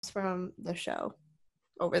from the show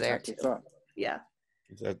over there too. Yeah.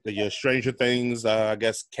 Is that your Stranger Things, I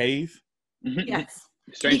guess, cave? Yes.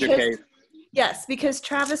 Stranger Cave. Yes, because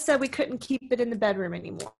Travis said we couldn't keep it in the bedroom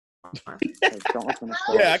anymore.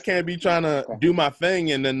 Yeah, I can't be trying to do my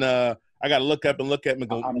thing and then I got to look up and look at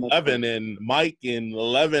Levin and Mike and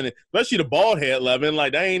Levin, especially the bald head Levin.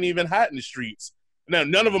 Like, they ain't even hot in the streets. Now,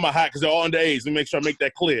 none of them are hot because they're all underage. Let me make sure I make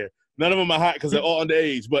that clear. None of them are hot because they're all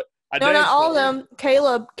underage. But no, not all of them.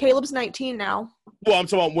 Caleb's 19 now. Well, I'm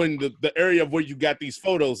talking about when the area of where you got these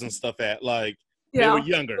photos and stuff at, like, they were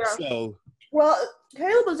younger. Yeah. So, well,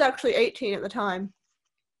 Caleb was actually 18 at the time.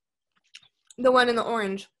 The one in the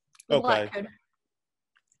orange. The black kid.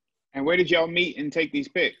 And where did y'all meet and take these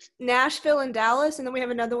pics? Nashville and Dallas, and then we have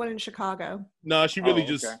another one in Chicago. No, she really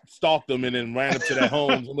just stalked them and then ran up to their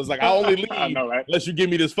homes and was like, "I only leave unless you give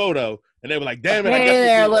me this photo." And they were like, "Damn it, hey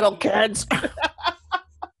there, little kids."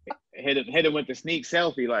 hit him with the sneak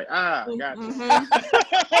selfie, like, got you.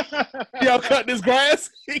 Y'all cut this grass?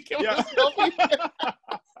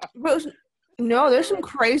 No, there's some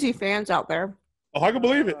crazy fans out there. Oh, I can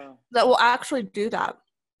believe it. That will actually do that.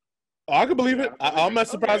 Oh, I can believe it. I'm not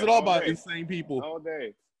surprised at all by insane people. All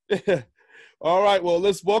day. All right, well,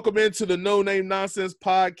 let's welcome into the No Name Nonsense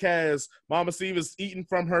podcast. Mama Steve is eating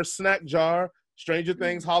from her snack jar. Stranger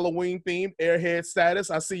Things, Halloween themed, Airhead status.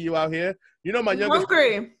 I see you out here. You know, my youngest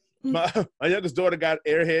daughter got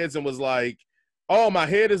Airheads and was like, "Oh, my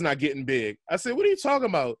head is not getting big." I said, "What are you talking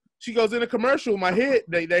about?" She goes, "In a commercial, my head,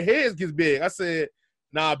 their heads gets big." I said,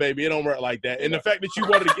 "Nah, baby, it don't work like that." And the fact that you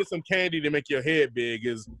wanted to get some candy to make your head big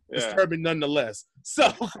is disturbing nonetheless.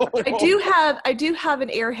 So I do have an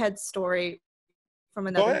Airhead story from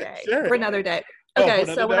another day. Sure. For another day. Okay,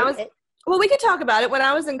 so when I was we could talk about it. When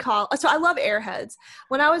I was in college, so I love Airheads.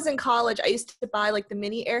 When I was in college, I used to buy like the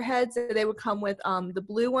mini Airheads, and they would come with the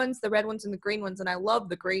blue ones, the red ones, and the green ones, and I love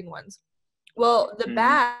the green ones. Well, the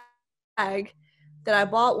bag that I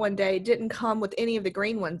bought one day didn't come with any of the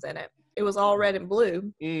green ones in it. It was all red and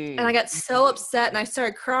blue. And I got so upset and I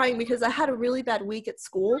started crying because I had a really bad week at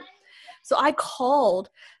school. So I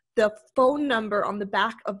called the phone number on the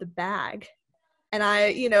back of the bag. And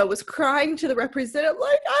I, was crying to the representative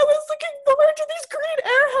like, I was looking forward to these green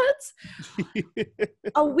Airheads.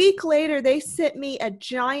 A week later, they sent me a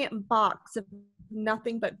giant box of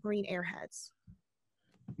nothing but green Airheads.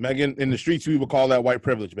 Megan, in the streets, we would call that white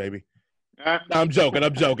privilege, baby. I'm joking. You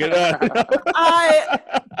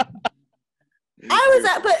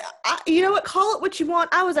know what? Call it what you want.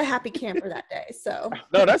 I was a happy camper that day. So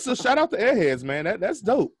no, that's a shout out to Airheads, man. That's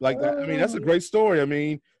dope. Like that. I mean, that's a great story. I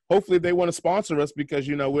mean, hopefully they want to sponsor us because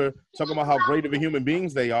we're talking about how great of a human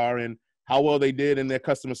beings they are and how well they did in their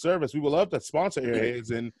customer service. We would love to sponsor Airheads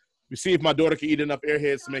and we see if my daughter can eat enough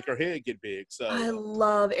Airheads to make her head get big. So I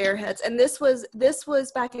love Airheads, and this was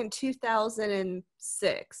back in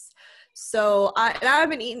 2006. So I've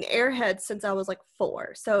been eating Airheads since I was like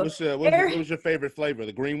 4. So what was your favorite flavor?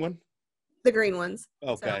 The green one? The green ones.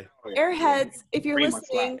 Okay. So, Airheads, if you're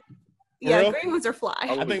listening, green ones are fly.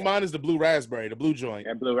 I think mine is the blue raspberry, the blue joint.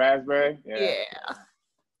 Yeah, blue raspberry. Yeah.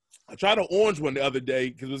 I tried an orange one the other day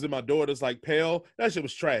because it was in my daughter's like pale. That shit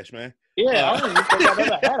was trash, man. Yeah, I don't even think I've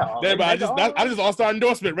ever had all. I just all-star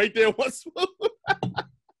endorsement right there.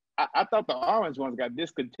 I thought the orange ones got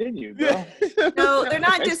discontinued, bro. No, they're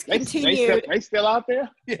not discontinued. They still out there?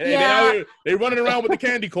 Yeah. They running around with the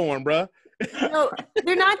candy corn, bro. No,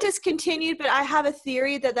 they're not discontinued, but I have a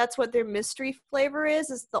theory that that's what their mystery flavor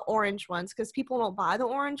is the orange ones, because people don't buy the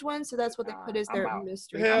orange ones, so that's what they put as their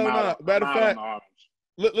mystery. Hell no. Matter of fact,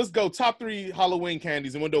 let's go top 3 Halloween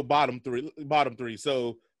candies and we'll do bottom three.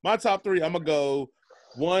 So my top 3, I'm going to go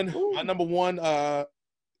my number 1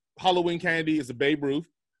 Halloween candy is a Babe Ruth.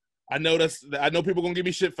 I know people gonna give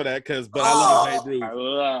me shit for that but I love a Babe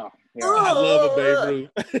Ruth. I love a Babe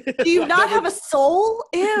Ruth. Do you not have a soul?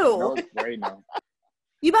 Ew. No, great, no.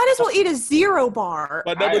 You might as well eat a Zero bar.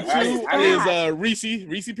 My number 2 is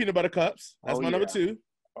Reese peanut butter cups. That's my number 2.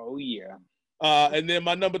 Oh yeah. And then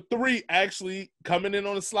my number 3 actually coming in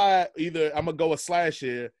on the slide. Either I'm gonna go a slash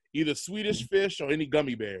here, either Swedish Fish or any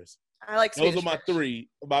gummy bears. I like those are my 3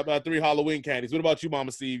 Halloween candies. What about you,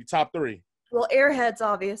 Mama Steve? Top 3. Well, Airheads,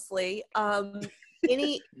 obviously.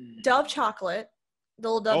 Any Dove chocolate, the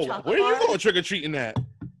little Dove chocolate. Where are you going trick or treating at?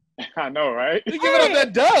 I know, right? You giving up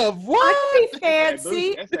that Dove? What? I can be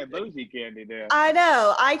fancy. That's that bougie candy there. I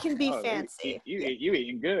know. I can be fancy. You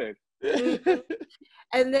eating good. Mm-hmm.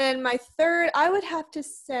 And then my 3rd, I would have to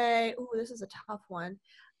say, this is a tough one.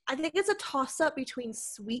 I think it's a toss-up between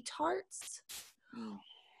Sweet Tarts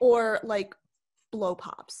or like Blow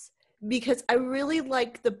Pops. Because I really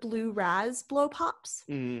like the blue raz blow pops.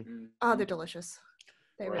 Mm-hmm. Oh, they're delicious.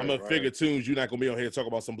 I'm gonna figure Tunes, you're not gonna be on here to talk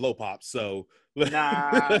about some blow pops. So let's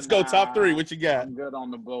Nah, go top 3. What you got? I'm good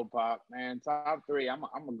on the blow pop, man. Top 3. I'm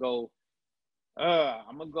gonna go.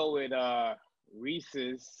 I'm gonna go with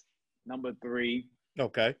Reese's number 3.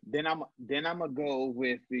 Okay. Then I'm gonna go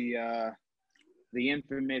with the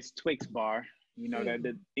infamous Twix bar. You know that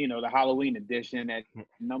the Halloween edition at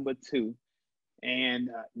number 2, and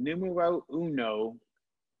numero uno.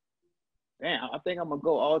 Damn, I think I'm gonna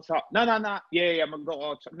go all top. No. Yeah, I'm gonna go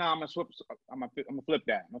all top. No, I'm gonna flip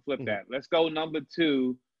that. That. Let's go number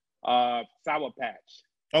 2, Sour Patch.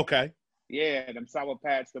 Okay. Yeah, them Sour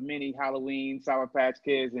Patch, the mini Halloween Sour Patch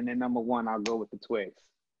Kids, and then number 1, I'll go with the Twix.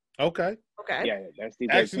 Okay. Yeah, that's the.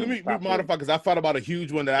 Actually, let me modify because I thought about a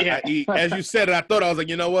huge one that I eat. As you said it, I thought I was like,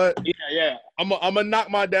 you know what? Yeah. I'm gonna knock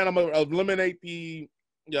mine down. I'm gonna eliminate the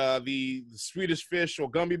Swedish Fish or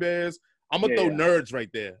gummy bears. I'm gonna throw Nerds right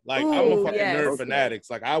there. Like, I'm a fucking nerd fanatics.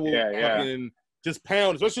 Like, I will fucking just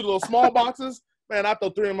pound, especially the little small boxes. Man, I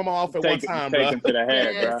throw 3 of them off at one time, bro. Take them to the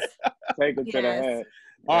head, bro. Take them to the head.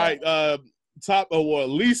 All right, top or at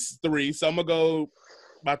least 3. So I'm gonna go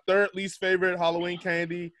my 3rd least favorite Halloween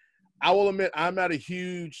candy. I will admit I'm not a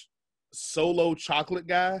huge Solo chocolate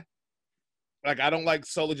guy. Like, I don't like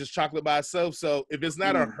Solo just chocolate by itself. So if it's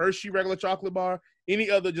not a Hershey regular chocolate bar, any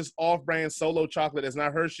other just off-brand Solo chocolate that's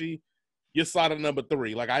not Hershey, you're sliding number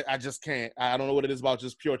 3. Like, I just can't. I don't know what it is about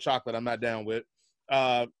just pure chocolate I'm not down with.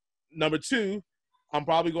 Number 2, I'm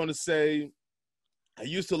probably going to say I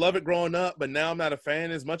used to love it growing up, but now I'm not a fan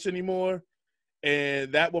as much anymore.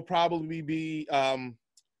 And that will probably be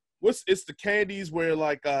it's the candies where,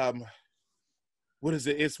 like, what is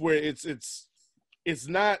it? It's where it's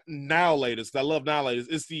not Now Laters, 'cause I love Now Laters.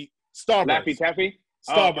 It's the Starburst. Laffy Taffy?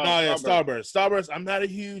 Starburst. Starburst. I'm not a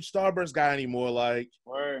huge Starburst guy anymore. Like,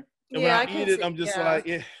 when I eat it, I'm just like,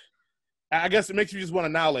 I guess it makes me just want a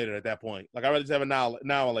Now Later at that point. Like, I'd rather just have a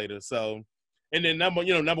Now Later. So, and then number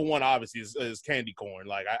 1 obviously is candy corn.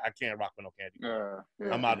 Like, I can't rock with no candy corn.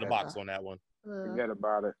 I'm out of the box on that one. Forget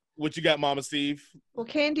about it. What you got, Mama Steve? Well,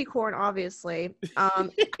 candy corn, obviously.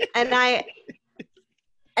 And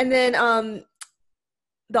then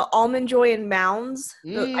the Almond Joy and Mounds.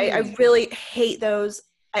 I really hate those.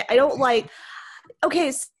 I don't like.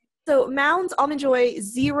 Okay, so Mounds, Almond Joy,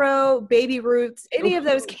 Zero, Baby Roots, any of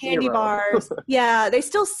those candy bars. Yeah, they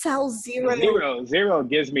still sell Zero. Zero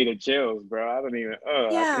gives me the chills, bro. I don't even. I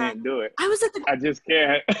can't do it. I just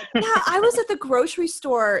can't. I was at the grocery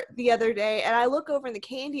store the other day, and I look over in the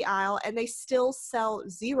candy aisle, and they still sell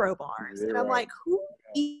Zero bars, and I'm like, who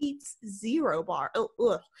eats Zero bar? Oh,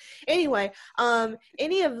 ugh. Anyway,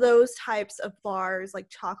 any of those types of bars, like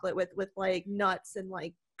chocolate with like nuts and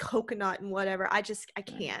like coconut and whatever, I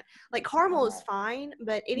can't. Like, caramel is fine,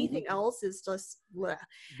 but anything else is just bleh.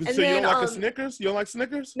 And so then, you don't like a Snickers? You don't like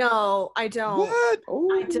Snickers? No, I don't. What?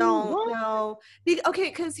 I don't know. Okay,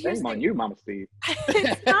 because here's the thing. You, Mama Steve.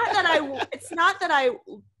 It's not that I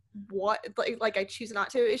like I choose not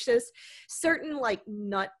to. It's just certain like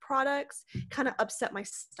nut products kind of upset my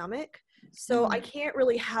stomach, so I can't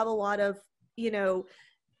really have a lot of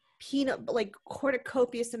peanut, like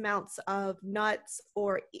cornucopious amounts of nuts,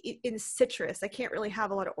 or in citrus. I can't really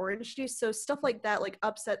have a lot of orange juice, so stuff like that like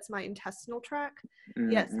upsets my intestinal tract.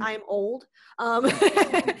 Yes, I'm old. And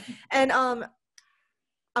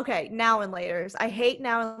okay, Now and Laters. I hate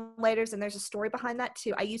Now and Laters, and there's a story behind that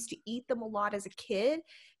too. I used to eat them a lot as a kid.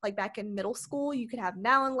 Like, back in middle school, you could have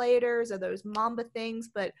Now and Laters or those Mamba things,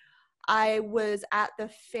 but I was at the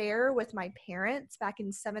fair with my parents back in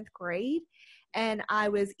 7th grade, and I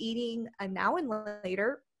was eating a Now and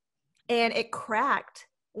Later, and it cracked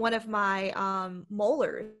one of my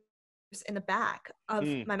molars in the back of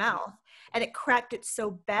my mouth, and it cracked it so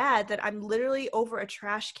bad that I'm literally over a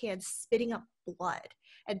trash can spitting up blood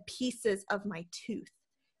and pieces of my tooth.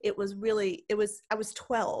 I was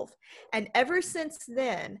 12, and ever since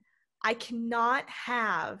then I cannot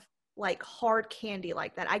have like hard candy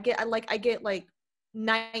like that. I get like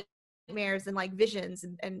nightmares and like visions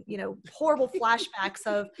and horrible flashbacks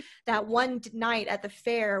of that one night at the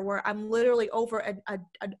fair where I'm literally over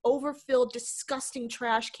an overfilled, disgusting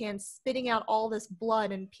trash can, spitting out all this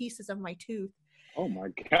blood and pieces of my tooth. Oh my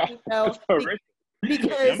God.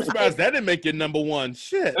 Because I'm surprised that didn't make your number 1.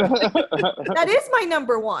 Shit. That is my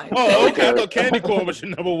number 1. Oh, okay. I thought candy corn was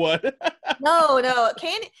your number 1. No,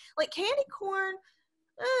 candy corn.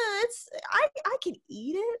 I can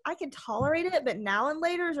eat it. I can tolerate it, but Now and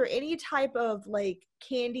Laters or any type of like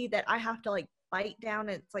candy that I have to like bite down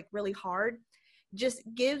and it's like really hard just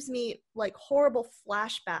gives me like horrible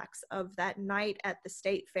flashbacks of that night at the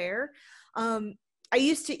state fair. I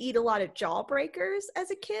used to eat a lot of Jawbreakers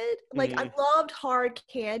as a kid. Like I loved hard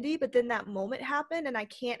candy, but then that moment happened and I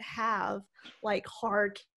can't have like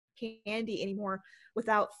hard candy anymore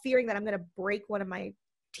without fearing that I'm going to break one of my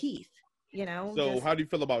teeth, you know? So how do you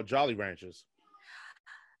feel about Jolly Ranchers?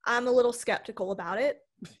 I'm a little skeptical about it.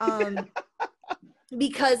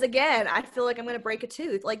 Because again, I feel like I'm going to break a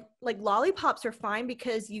tooth. Like lollipops are fine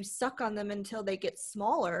because you suck on them until they get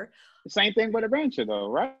smaller. Same thing with a rancher though,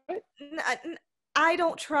 right? I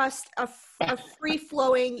don't trust a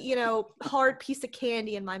free-flowing, you know, hard piece of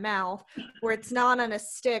candy in my mouth where it's not on a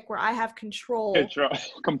stick where I have control.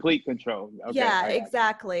 Complete control. Okay, yeah,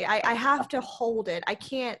 exactly. I have to hold it. I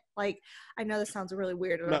can't, like, I know this sounds really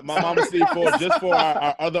weird. My Mama Steve, for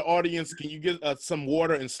our other audience, can you get some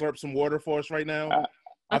water and slurp some water for us right now?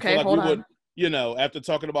 Okay, hold on. You know, after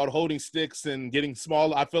talking about holding sticks and getting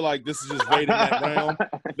smaller, I feel like this is just right in that realm.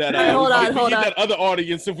 That hold on. That other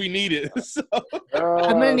audience if we need it. So.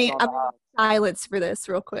 I'm gonna need silence for this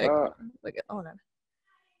real quick. Hold on.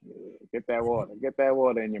 Get that water. Get that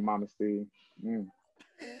water in your Mama Steve.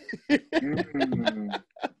 I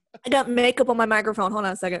got makeup on my microphone. Hold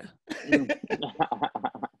on a second.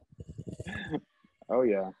 Oh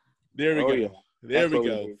yeah. There we go. Yeah. There we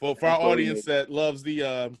go. For our audience that loves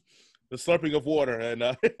the slurping of water and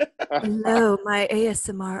hello, my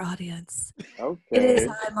ASMR audience. Okay. It is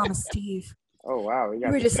I, Mama Steve. Oh wow. You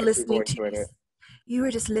were just listening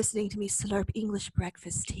to me slurp English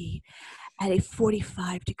breakfast tea at a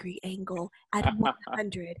 45-degree angle at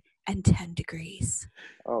 110 degrees.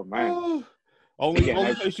 Oh man. Only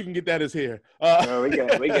place you can get that is here. We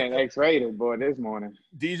getting X-rated, boy, this morning.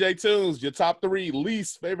 DJ Tunes, your top 3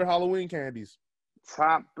 least favorite Halloween candies.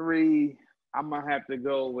 Top 3, I'm gonna have to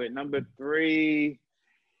go with number 3.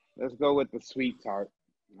 Let's go with the sweet tart.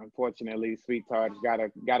 Unfortunately, sweet tarts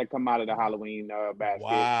gotta come out of the Halloween basket.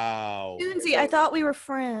 Wow. Tunesy, I thought we were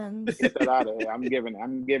friends. Get that out of here. I'm giving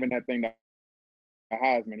that thing to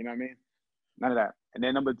Heisman. You know what I mean? None of that. And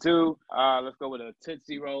then number 2, let's go with a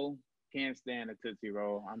Tootsie Roll. Can't stand a Tootsie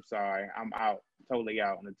Roll. I'm sorry. I'm out. Totally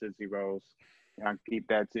out on the Tootsie Rolls. I'll keep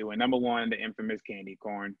that too. And number 1, the infamous candy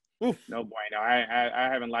corn. Oof. No bueno. I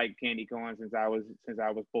haven't liked candy corn since I was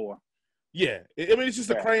 4. Yeah. I mean, it's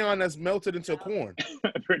just a crayon that's melted into corn.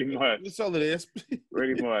 Pretty much. That's all it is.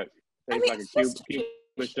 Pretty much. Tastes like a cube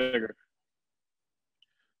of sugar.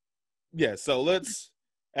 Yeah, so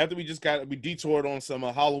after we detoured on some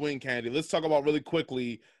Halloween candy, let's talk about really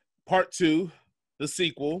quickly part 2, the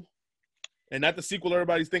sequel. And not the sequel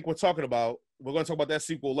everybody's think we're talking about. We're going to talk about that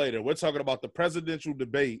sequel later. We're talking about the presidential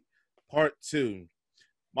debate, part 2.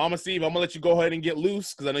 Mama Steve, I'm going to let you go ahead and get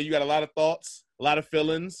loose because I know you got a lot of thoughts, a lot of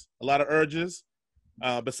feelings, a lot of urges.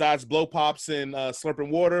 Besides blow pops and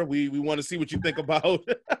slurping water, we want to see what you think about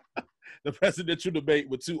the presidential debate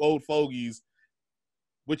with 2 old fogies.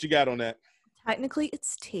 What you got on that? Technically,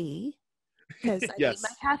 it's tea because I need my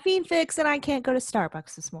caffeine fix and I can't go to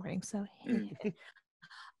Starbucks this morning. So,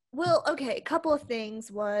 well, okay, a couple of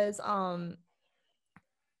things was,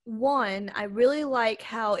 one, I really like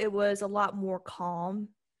how it was a lot more calm.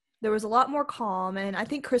 There was a lot more calm, and I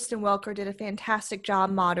think Kristen Welker did a fantastic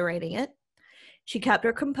job moderating it. She kept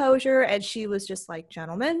her composure, and she was just like,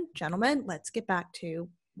 gentlemen, let's get back to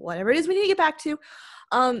whatever it is we need to get back to.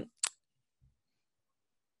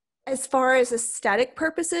 As far as aesthetic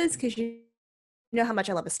purposes, because you know how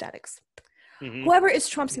much I love aesthetics. Mm-hmm. Whoever is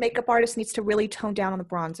Trump's makeup artist needs to really tone down on the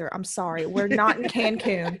bronzer. I'm sorry. We're not in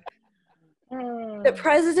Cancun.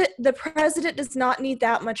 The president does not need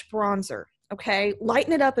that much bronzer. Okay.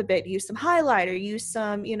 Lighten it up a bit. Use some highlighter, use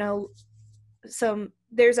some,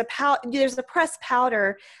 there's a pressed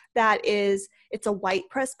powder it's a white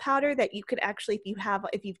pressed powder that you could actually,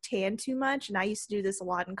 if you've tanned too much, and I used to do this a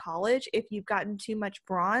lot in college, if you've gotten too much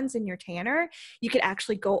bronze in your tanner, you could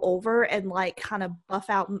actually go over and like kind of buff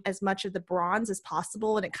out as much of the bronze as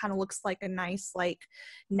possible. And it kind of looks like a nice, like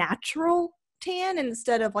natural tan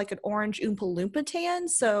instead of like an orange Oompa Loompa tan.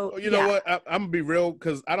 So you know what? I'm gonna be real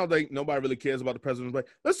because I don't think nobody really cares about the president's but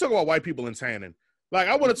let's talk about white people and tanning. Like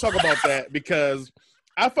I want to talk about that because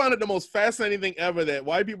I find it the most fascinating thing ever that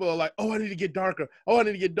white people are like, oh, I need to get darker. Oh, I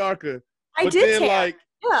need to get darker. But then like,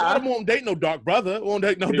 I don't want to date no dark brother. I won't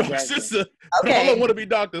date no dark sister. Okay. I don't want to be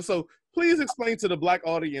doctor. So please explain to the Black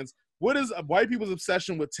audience, what is white people's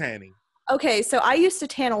obsession with tanning? Okay, so I used to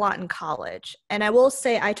tan a lot in college, and I will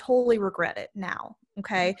say I totally regret it now.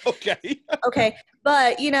 Okay. Okay,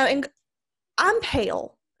 but and I'm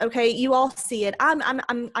pale. Okay, you all see it.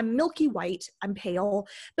 I'm milky white. I'm pale.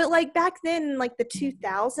 But like back then, like the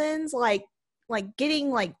 2000s, like getting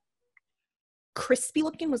like crispy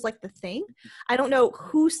looking was like the thing. I don't know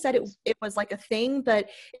who said it was like a thing, but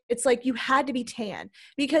it's like you had to be tan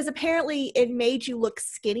because apparently it made you look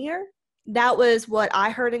skinnier. That was what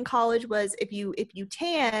I heard in college, was if you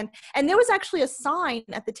tan. And there was actually a sign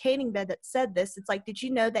at the tanning bed that said this. It's like, did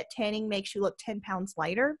you know that tanning makes you look 10 pounds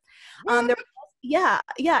lighter? Yeah.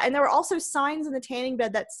 And there were also signs in the tanning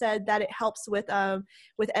bed that said that it helps with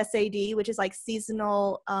SAD, which is like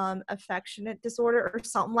seasonal affectionate disorder or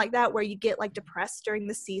something like that, where you get like depressed during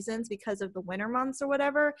the seasons because of the winter months or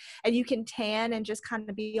whatever, and you can tan and just kind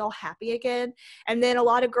of be all happy again. And then a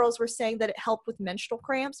lot of girls were saying that it helped with menstrual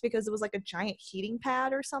cramps because it was like a giant heating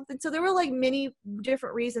pad or something. So there were like many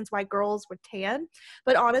different reasons why girls would tan,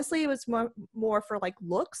 but honestly it was more for like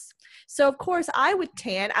looks. So of course I would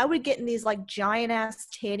tan. I would get in these like giant ass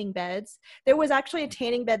tanning beds. There was actually a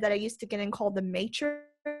tanning bed that I used to get in called the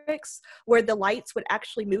Matrix, where the lights would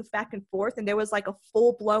actually move back and forth, and there was like a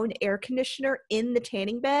full-blown air conditioner in the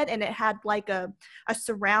tanning bed, and it had like a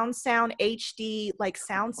surround sound HD like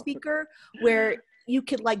sound speaker where you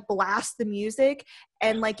could like blast the music,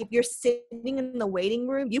 and like if you're sitting in the waiting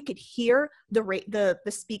room you could hear the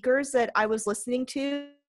speakers that I was listening to.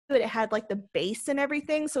 It had like the bass and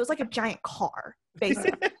everything, so it was like a giant car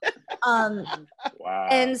basically. Wow.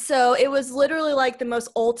 And so it was literally like the most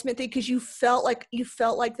ultimate thing, because you felt like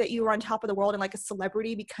that you were on top of the world and like a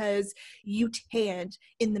celebrity because you tanned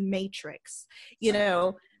in the Matrix, you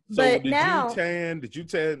know. So but did you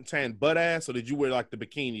tan butt ass, or did you wear like the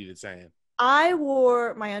bikini to tan? I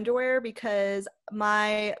wore my underwear because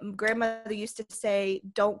my grandmother used to say,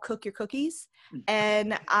 "Don't cook your cookies,"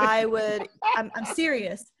 and I would. I'm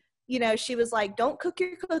serious. You know, she was like, "Don't cook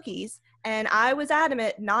your cookies." And I was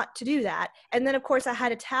adamant not to do that. And then, of course, I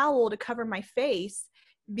had a towel to cover my face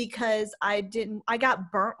because I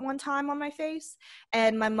got burnt one time on my face.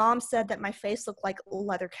 And my mom said that my face looked like a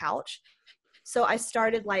leather couch. So I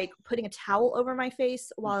started like putting a towel over my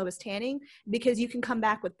face while I was tanning, because you can come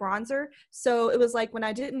back with bronzer. So it was like when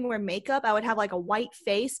I didn't wear makeup, I would have like a white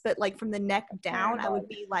face, but like from the neck down, I would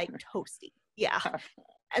be like toasty. Yeah.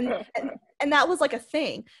 And that was like a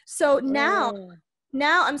thing. So now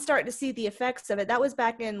I'm starting to see the effects of it. That was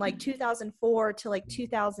back in like 2004 to like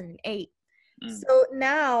 2008. So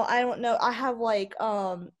now I don't know. I have like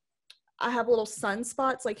I have little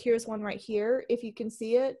sunspots. Like here's one right here, if you can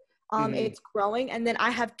see it. It's growing, and then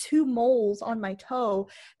I have 2 moles on my toe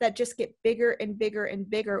that just get bigger and bigger and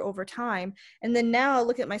bigger over time. And then now I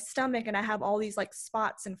look at my stomach and I have all these like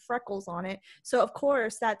spots and freckles on it. So of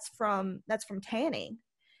course that's from tanning.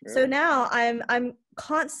 Yeah. So now I'm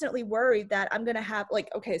constantly worried that I'm gonna have like,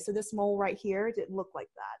 okay, so this mole right here didn't look like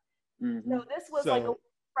that. So this was like a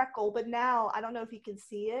freckle, but now I don't know if you can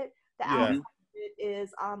see it. The outside of it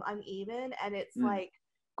is uneven, and it's like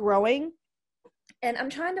growing. And I'm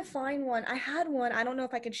trying to find one. I had one. I don't know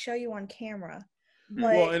if I could show you on camera.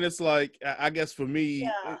 But, well, and it's like, I guess for me,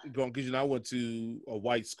 because, you know, I went to a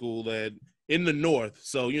white school that in the North.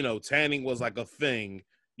 So, you know, tanning was like a thing.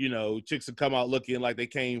 You know, chicks would come out looking like they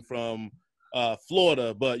came from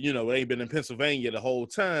Florida, but, you know, they ain't been in Pennsylvania the whole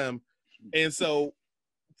time. And so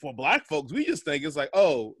for black folks, we just think it's like,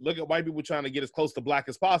 oh, look at white people trying to get as close to black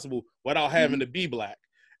as possible without having to be black.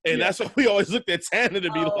 And that's what we always looked at tanning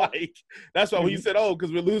to be like. That's why when you said, oh,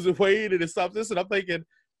 because we're losing weight and it's stuff this, and I'm thinking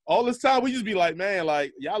all this time we just be like, man,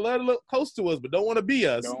 like y'all let it look close to us, but don't want to be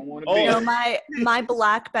us. Don't want to be us. My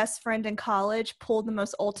black best friend in college pulled the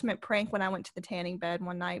most ultimate prank when I went to the tanning bed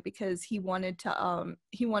one night, because he wanted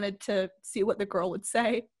to see what the girl would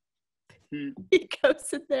say. He goes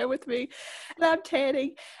in there with me and I'm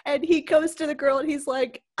tanning, and he goes to the girl and he's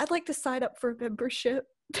like, "I'd like to sign up for a membership."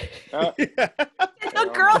 And the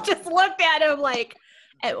girl just looked at him like,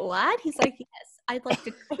 "At what?" He's like, "Yes, I'd like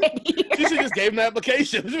to tan here." You should just gave him the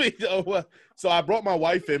application. So I brought my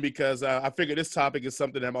wife in because I figured this topic is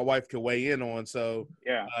something that my wife could weigh in on. So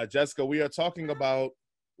Jessica, we are talking about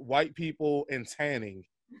white people and tanning,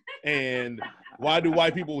 and why do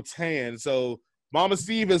white people tan? So Mama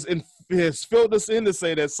Steve has filled us in to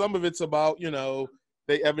say that some of it's about, you know,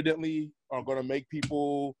 they evidently are going to make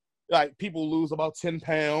people lose about 10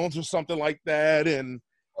 pounds or something like that. And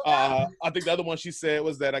I think the other one she said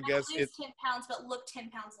was that I guess it's 10 pounds, but look 10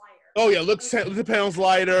 pounds lighter. Oh yeah, look 10 pounds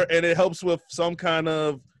lighter, and it helps with some kind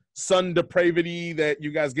of sun depravity that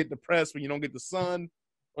you guys get depressed when you don't get the sun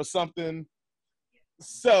or something.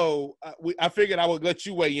 So I figured I would let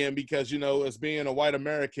you weigh in because, you know, as being a white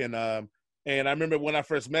American, and I remember when I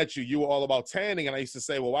first met you, you were all about tanning, and I used to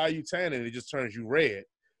say, well, why are you tanning? It just turns you red.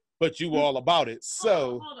 But you were all about it.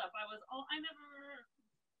 So hold up. I never.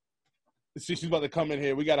 She's about to come in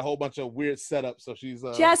here. We got a whole bunch of weird setups, so she's.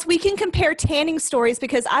 Jess, we can compare tanning stories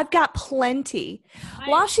because I've got plenty.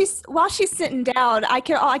 While she's sitting down, I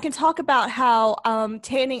can talk about how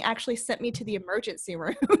tanning actually sent me to the emergency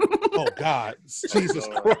room. Oh God, Jesus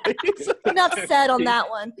Christ! I'm upset on that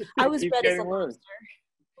one. I was red as a lobster.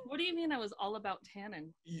 What do you mean I was all about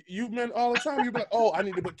tanning? You men all the time. You're like, oh,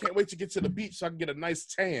 can't wait to get to the beach so I can get a nice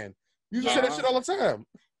tan. You just say that shit all the time.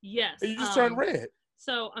 Yes. And you just turn red.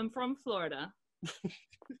 So I'm from Florida.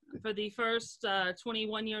 For the first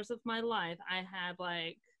 21 years of my life,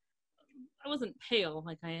 I wasn't pale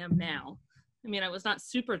like I am now. I mean, I was not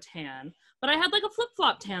super tan, but I had like a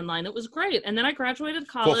flip-flop tan line. It was great. And then I graduated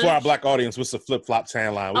college. For our black audience, what's a flip-flop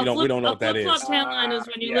tan line? We don't know what that is. A flip-flop tan line is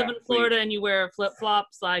when you live in Florida and you wear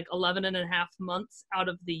flip-flops like 11 and a half months out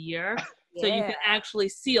of the year. So you can actually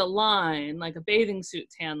see a line, like a bathing suit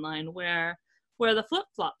tan line, where the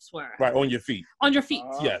flip-flops were. Right, on your feet. On your feet.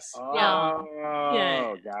 Yes.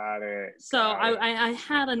 Yeah. Got it. So I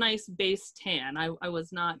had a nice base tan. I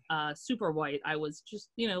was not super white. I was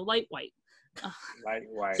just, light white. Light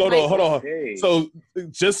white. So hold on. So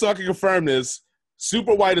just so I can confirm this,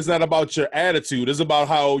 super white is not about your attitude. It's about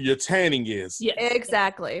how your tanning is. Yeah,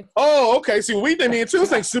 exactly. Oh, okay. See, we think me and too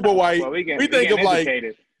think super white. Well, we think of educated.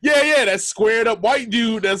 like, yeah, that squared up white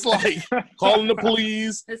dude that's like calling the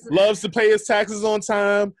police, loves to pay his taxes on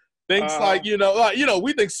time. Thinks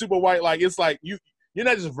we think super white like it's like you're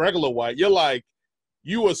not just regular white. You're like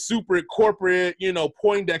you a super corporate,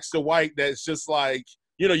 Poindexter white that's just like.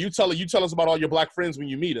 You tell us about all your black friends when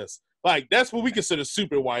you meet us. Like that's what we consider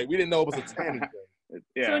super white. We didn't know it was a tanning thing.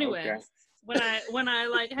 Yeah, so anyway, when I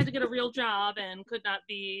like had to get a real job and could not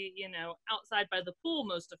be, outside by the pool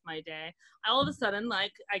most of my day, I all of a sudden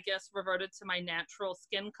reverted to my natural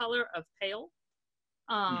skin color of pale.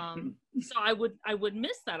 So I would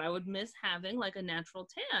miss that. I would miss having like a natural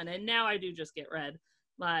tan, and now I do just get red.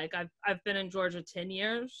 Like I've been in Georgia 10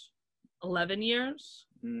 years, 11 years.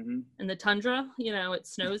 Mm-hmm. In the tundra, it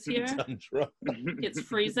snows here. Tundra. It's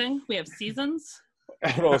freezing. We have seasons.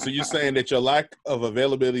 Hold on, so you're saying that your lack of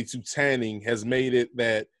availability to tanning has made it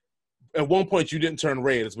that at one point you didn't turn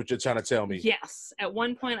red is what you're trying to tell me. Yes. At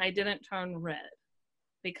one point I didn't turn red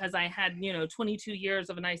because I had, 22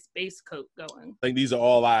 years of a nice base coat going. I think these are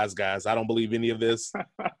all lies, guys. I don't believe any of this.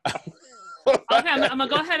 Okay, I'm going to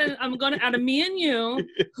go ahead and I'm going to, out of me and you,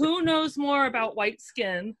 who knows more about white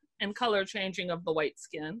skin and color changing of the white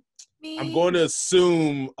skin? Me. I'm going to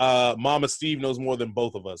assume Mama Steve knows more than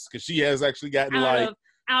both of us because she has actually gotten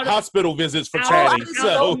hospital visits for tanning.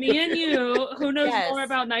 So me and you, who knows more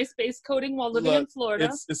about nice base coating while living in Florida?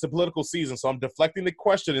 It's the political season, so I'm deflecting the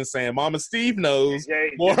question and saying Mama Steve knows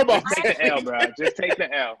more about tanning. Take the L, bro. Just take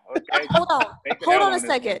the L. Okay. Hold on a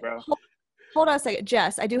second. Hold on a second,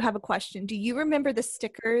 Jess. I do have a question. Do you remember the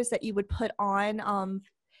stickers that you would put on?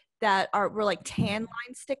 That were like tan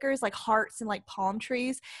line stickers, like hearts and like palm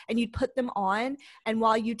trees, and you'd put them on, and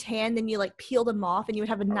while you tan, then you like peel them off, and you would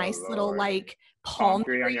have a nice little like palm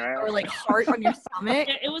tree on your or like heart on your stomach.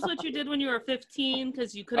 It was what you did when you were 15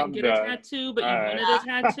 because you couldn't get a tattoo, but you wanted a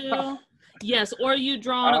tattoo. Yes, or you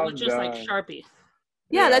draw on it with just like Sharpie.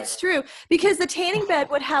 Yeah, that's true. Because the tanning bed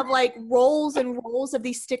would have like rolls and rolls of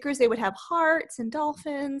these stickers. They would have hearts and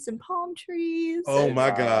dolphins and palm trees. Oh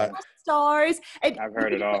my God. Stars. And I've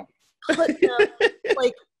heard it all. Put them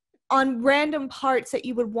like on random parts that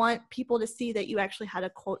you would want people to see that you actually had a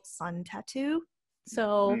quote sun tattoo.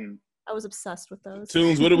 So I was obsessed with those.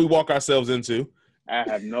 Tunes, what did we walk ourselves into? I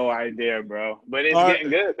have no idea, bro. But it's getting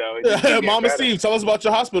good, though. Mama Steve, tell us about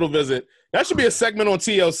your hospital visit. That should be a segment on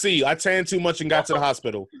TLC. I tanned too much and got to the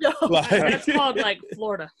hospital. No. That's called, like,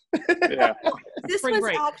 Florida. Yeah. This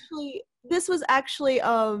was actually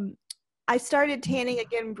I started tanning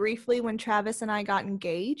again briefly when Travis and I got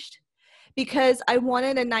engaged because I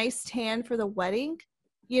wanted a nice tan for the wedding.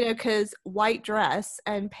 Because white dress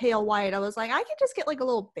and pale white, I was like, I could just get like a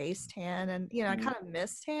little base tan and, I kind of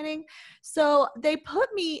miss tanning. So they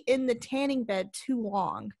put me in the tanning bed too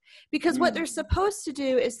long because what they're supposed to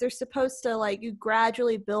do is they're supposed to like, you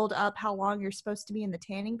gradually build up how long you're supposed to be in the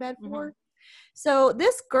tanning bed for. Mm-hmm. So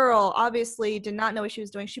this girl obviously did not know what she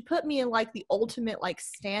was doing. She put me in like the ultimate like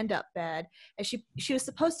stand-up bed, and she was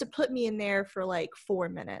supposed to put me in there for like 4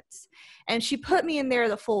 minutes, and she put me in there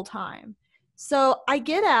the full time. So I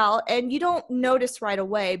get out, and you don't notice right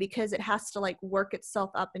away because it has to like work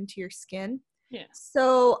itself up into your skin. Yeah.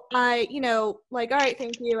 So I, like, all right,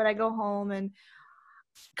 thank you. And I go home, and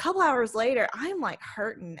a couple hours later, I'm like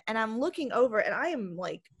hurting, and I'm looking over, and I am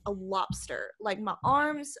like a lobster. Like my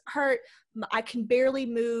arms hurt. I can barely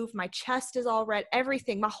move. My chest is all red.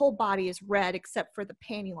 Everything. My whole body is red except for the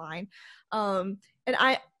panty line. And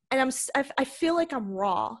I feel like I'm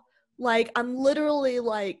raw. Like I'm literally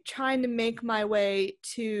like trying to make my way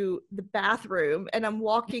to the bathroom, and I'm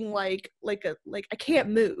walking like I can't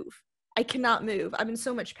move. I cannot move. I'm in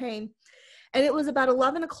so much pain. And it was about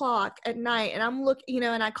 11 o'clock at night, and I'm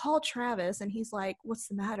and I called Travis, and he's like, "What's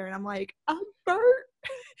the matter?" And I'm like, "I'm burnt."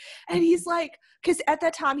 And he's like, because at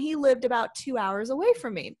that time he lived about 2 hours away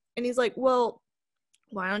from me, and he's like, "Well,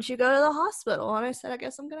 why don't you go to the hospital?" And I said, "I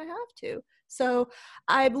guess I'm gonna have to." So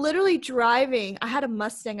I'm literally driving. I had a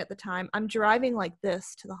Mustang at the time. I'm driving like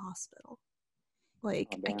this to the hospital.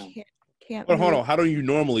 Like I can't. But hold on, how do you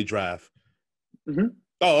normally drive? Mm-hmm.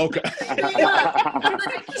 Oh, okay.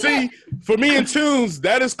 See, for me and Tunes,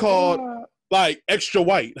 that is called like extra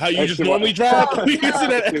white. How you just normally drive? We use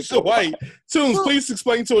that extra white. Tunes, please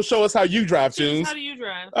explain to us, show us how you drive, Tunes. How do you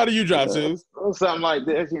drive? How do you drive, Tunes? Something like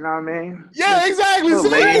this, you know what I mean? Yeah, exactly. See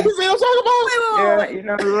what I'm talking about? Yeah, you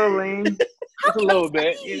know, a little lean. Just a little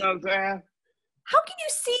bit, you know what I'm saying? How can you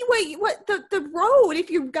see what the road if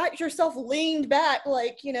you got yourself leaned back,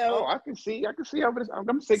 like, you know? Oh, I can see over this.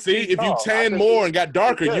 I'm 6 See, feet if you tall. tan more and got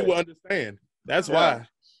darker, you will understand. That's why.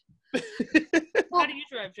 How do you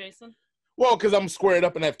drive, Jason? Well, because I'm squared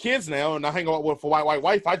up and have kids now, and I hang out with a white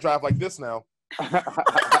wife. I drive like this now.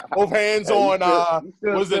 Both hands on,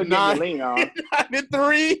 was it 9 and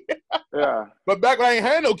 3? Yeah. But back when I ain't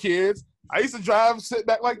had no kids, I used to drive, sit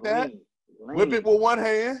back like that, whip it with one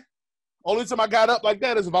hand. Only time I got up like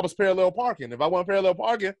that is if I was parallel parking. If I wasn't parallel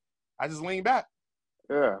parking, I just leaned back.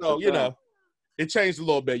 Yeah. So, you know, it changed a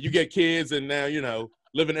little bit. You get kids and now, you know,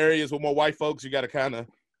 live in areas with more white folks, you got to kind of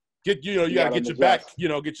get, you got to get your back,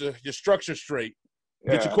 get your structure straight.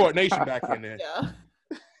 Yeah. Get your coordination back in there.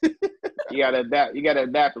 Yeah. You got to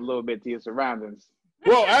adapt a little bit to your surroundings.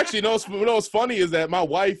 Well, actually, you know what's funny is that my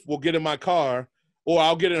wife will get in my car or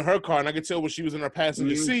I'll get in her car and I can tell when she was in her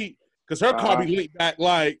passenger seat because her car be leaned back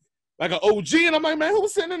like an OG, and I'm like, man, who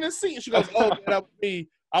was sitting in this seat? And she goes, oh, that was me.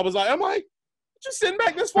 I'm like, what you sitting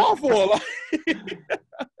back this far for? Like, just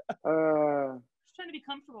trying to be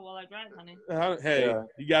comfortable while I drive, honey. Hey,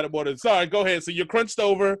 you got it more than. Sorry, go ahead. So you're crunched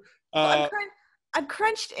over. I'm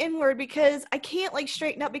crunched inward because I can't like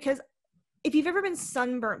straighten up because if you've ever been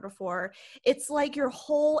sunburnt before, it's like your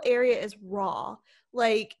whole area is raw.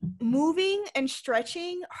 Like moving and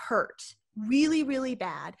stretching hurt really, really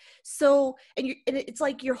bad. So, and it's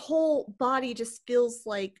like your whole body just feels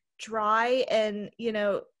like dry and,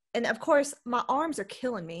 and of course my arms are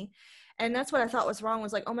killing me. And that's what I thought was wrong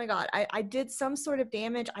was like, oh my God, I did some sort of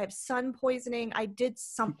damage. I have sun poisoning. I did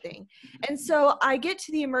something. And so I get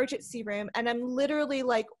to the emergency room and I'm literally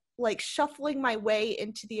like shuffling my way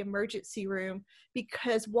into the emergency room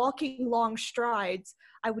because walking long strides,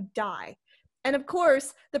 I would die. And of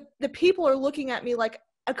course, the people are looking at me like,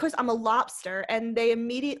 of course, I'm a lobster, and they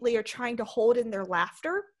immediately are trying to hold in their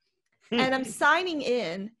laughter. And I'm signing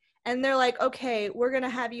in, and they're like, okay, we're going to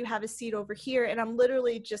have you have a seat over here. And I'm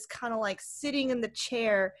literally just kind of like sitting in the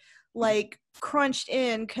chair, like crunched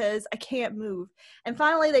in because I can't move. And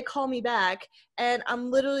finally, they call me back, and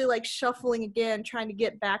I'm literally like shuffling again, trying to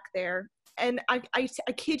get back there. And I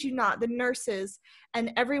kid you not, the nurses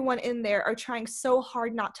and everyone in there are trying so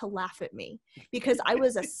hard not to laugh at me because I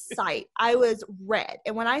was a sight. I was red.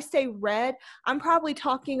 And when I say red, I'm probably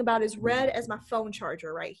talking about as red as my phone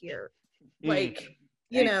charger right here. Like,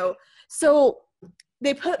 so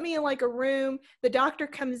they put me in like a room. The doctor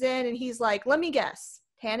comes in and he's like, let me guess.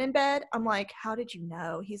 Tan in bed? I'm like, how did you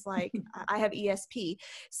know? He's like, I have ESP.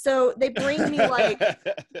 So they bring me like,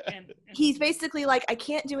 he's basically like, I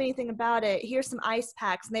can't do anything about it. Here's some ice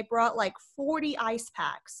packs. And they brought like 40 ice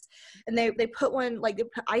packs. And they put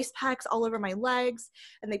ice packs all over my legs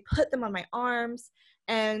and they put them on my arms.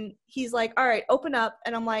 And he's like, all right, open up.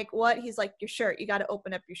 And I'm like, what? He's like, your shirt. You got to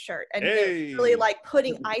open up your shirt. And they're really like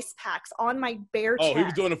putting ice packs on my bare chest. Oh, he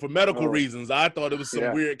was doing it for medical reasons. I thought it was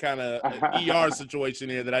some weird kind of ER situation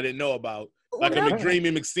here that I didn't know about. Like a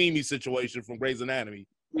McDreamy McSteamy situation from Grey's Anatomy.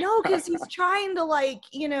 No, because he's trying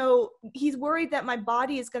to he's worried that my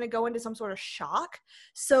body is going to go into some sort of shock.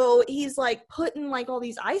 So he's like putting like all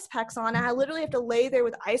these ice packs on. And I literally have to lay there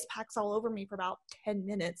with ice packs all over me for about 10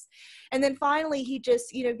 minutes. And then finally he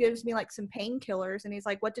just, gives me like some painkillers. And he's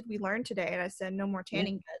like, what did we learn today? And I said, no more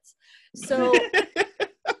tanning beds. So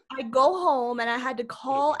I go home and I had to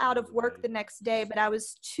call out of work the next day, but I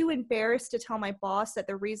was too embarrassed to tell my boss that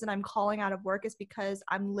the reason I'm calling out of work is because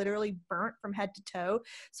I'm literally burnt from head to toe.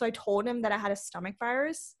 So I told him that I had a stomach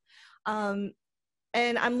virus. And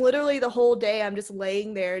I'm literally the whole day, I'm just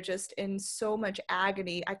laying there just in so much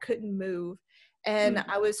agony. I couldn't move. And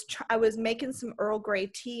I was making some Earl Grey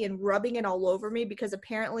tea and rubbing it all over me because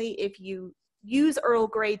apparently if you use Earl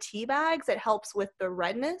Grey tea bags. It helps with the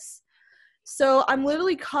redness. So I'm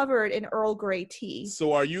literally covered in Earl Grey tea.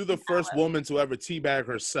 So are you the first woman to ever teabag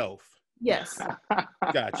herself? Yes.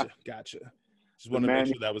 Gotcha. Just want to make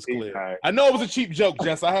sure that was clear. Teabag. I know it was a cheap joke,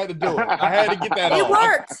 Jess. I had to do it. I had to get that It off.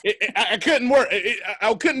 worked. I couldn't work.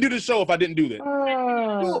 I couldn't do the show if I didn't do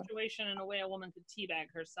that. Situation in a way a woman could teabag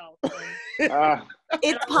herself.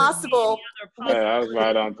 It's possible. Yeah, I was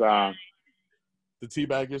right on time. To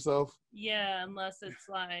teabag yourself? Yeah, unless it's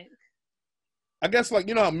like. I guess, like,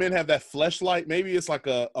 you know how men have that fleshlight? Maybe it's like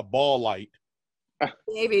a ball light.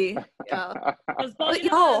 Maybe. Yeah. Those balls,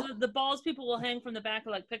 you know, the balls people will hang from the back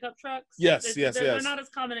of like pickup trucks. Yes. They're not as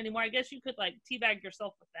common anymore. I guess you could like teabag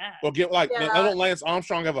yourself with that. Or get like, don't Lance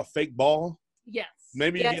Armstrong have a fake ball? Yes.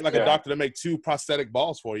 Maybe you get like a doctor to make 2 prosthetic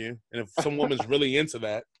balls for you. And if some woman's really into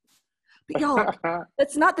that. But y'all,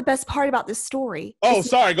 that's not the best part about this story. Oh,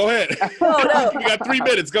 sorry. Go ahead. No. We got 3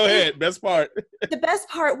 minutes. Go ahead. Best part. The best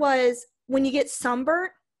part was when you get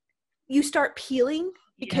sunburnt, you start peeling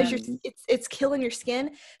because it's killing your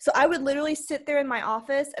skin. So I would literally sit there in my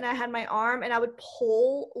office and I had my arm and I would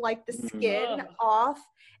pull like the skin off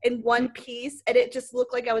in one piece, and it just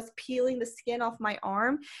looked like I was peeling the skin off my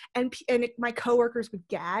arm, and my coworkers would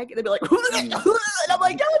gag and they'd be like, and I'm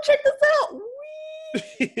like, y'all check this out.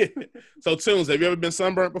 So Tunes, have you ever been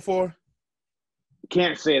sunburnt before?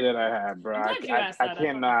 Can't say that I have, bro. I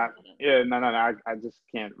cannot. Yeah, no. I just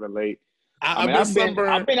can't relate. I've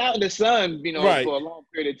been out in the sun, you know, for a long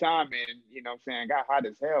period of time, and you know what I'm saying, got hot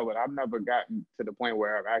as hell, but I've never gotten to the point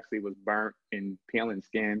where I actually was burnt and peeling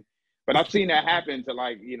skin. But I've seen that happen to,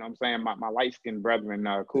 like, you know what I'm saying, my light-skinned brethren,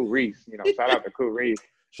 Cool Reese. You know, shout out to Cool Reese.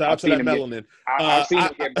 Shout out to that melanin. I've seen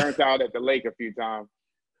him get burnt out at the lake a few times.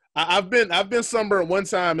 I've been sunburned one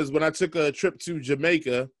time is when I took a trip to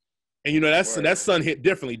Jamaica. And, you know, that sun hit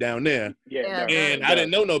differently down there. Yeah. And I didn't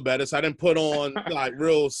know no better, so I didn't put on, like,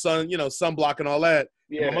 real sunblock and all that.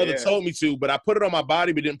 My mother told me to, but I put it on my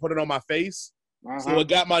body but didn't put it on my face. So it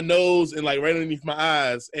got my nose and, like, right underneath my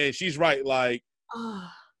eyes. And she's right, like,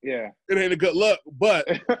 it ain't a good look. But,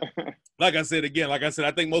 like I said,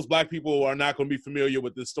 I think most Black people are not going to be familiar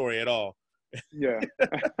with this story at all. Yeah.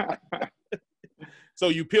 So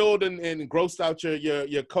you peeled and grossed out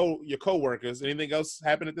your coworkers. Anything else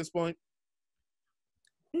happen at this point?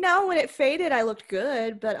 No, when it faded, I looked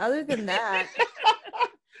good, but other than that, that's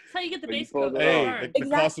how you get the base coat. The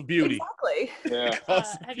cost of beauty. Exactly.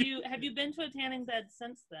 Yeah. Have you been to a tanning bed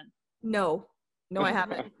since then? No, I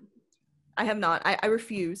haven't. I have not. I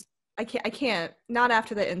refuse. I can't. Not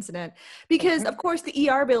after the incident, because of course the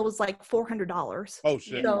ER bill was like $400. Oh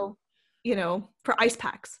shit. So, you know, for ice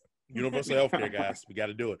packs. Universal healthcare, guys. We got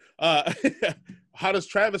to do it. How does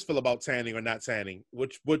Travis feel about tanning or not tanning?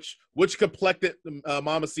 Which complected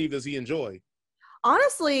Mama Steve does he enjoy?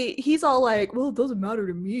 Honestly, he's all like, well, it doesn't matter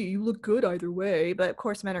to me. You look good either way. But of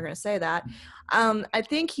course, men are going to say that. I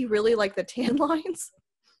think he really liked the tan lines.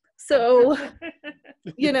 So,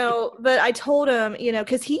 you know, but I told him, you know,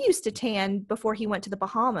 because he used to tan before he went to the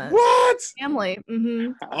Bahamas. What? Family.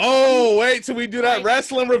 Mm-hmm. Oh, wait till we do that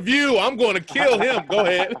wrestling review. I'm going to kill him. Go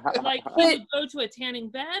ahead. Like, he would go to a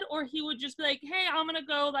tanning bed, or he would just be like, hey, I'm going to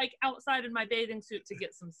go, like, outside in my bathing suit to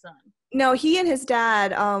get some sun. No, he and his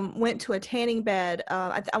dad went to a tanning bed.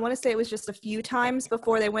 I want to say it was just a few times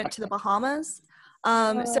before they went to the Bahamas.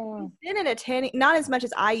 So he's been in a tanning, not as much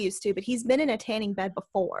as I used to, but he's been in a tanning bed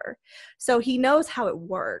before. So he knows how it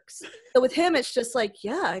works. So with him, it's just like,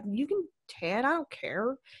 yeah, you can tan. I don't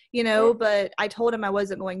care, you know, but I told him I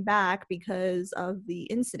wasn't going back because of the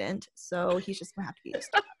incident. So he's just going to have to be used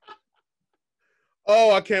to.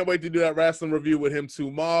 Oh, I can't wait to do that wrestling review with him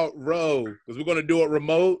tomorrow because we're going to do it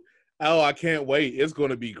remote. Oh, I can't wait. It's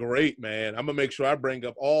going to be great, man. I'm going to make sure I bring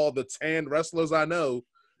up all the tanned wrestlers I know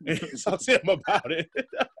and talk to him about it.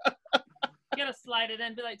 You gotta slide it in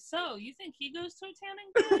and be like, so, you think he goes to a tanning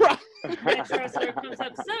bed? Next wrestler comes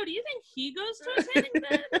up, so, do you think he goes to a tanning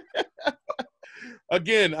bed?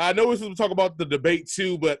 Again, I know we're supposed to talk about the debate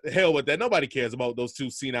too, but hell with that. Nobody cares about those two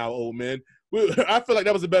senile old men. I feel like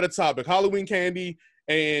that was a better topic. Halloween candy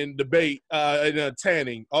and debate and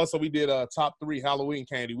tanning. Also, we did top 3 Halloween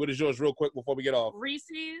candy. What is yours real quick before we get off?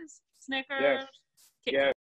 Reese's, Snickers, Yes.